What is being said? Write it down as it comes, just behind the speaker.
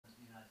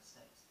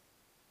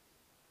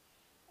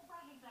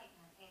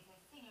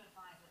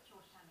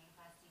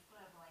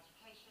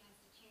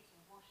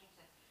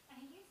Washington,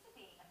 and he used to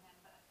be a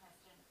member of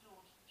President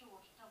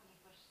George W.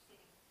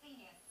 Bush's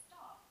senior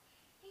staff.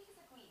 He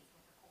disagrees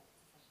with the court's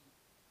decision.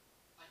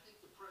 I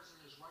think the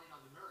president is right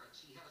on the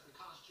merits. He has the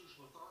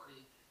constitutional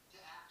authority to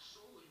act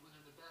solely within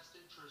the best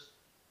interest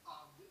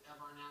of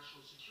our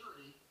national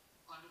security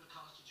under the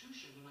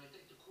Constitution, and I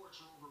think the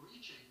courts are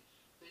overreaching.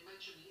 They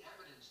mentioned the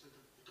evidence, that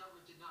the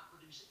government did not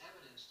produce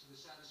evidence to the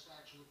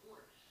satisfaction of the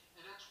court.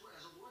 And that's where,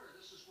 as a lawyer,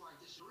 this is where I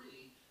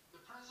disagree. The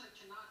president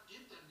cannot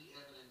give them the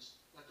evidence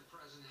that the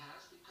president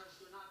has because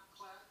they're not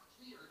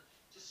cleared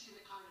to see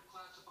the kind of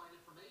classified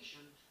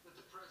information that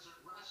the president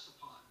rests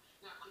upon.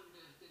 Now, could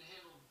it have been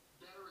handled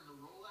better in the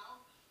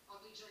rollout of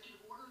the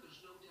executive order?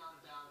 There's no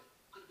doubt about it.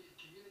 Could have been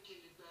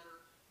communicated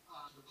better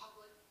to the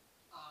public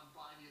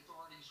by the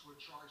authorities who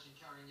are charged in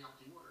carrying out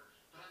the order.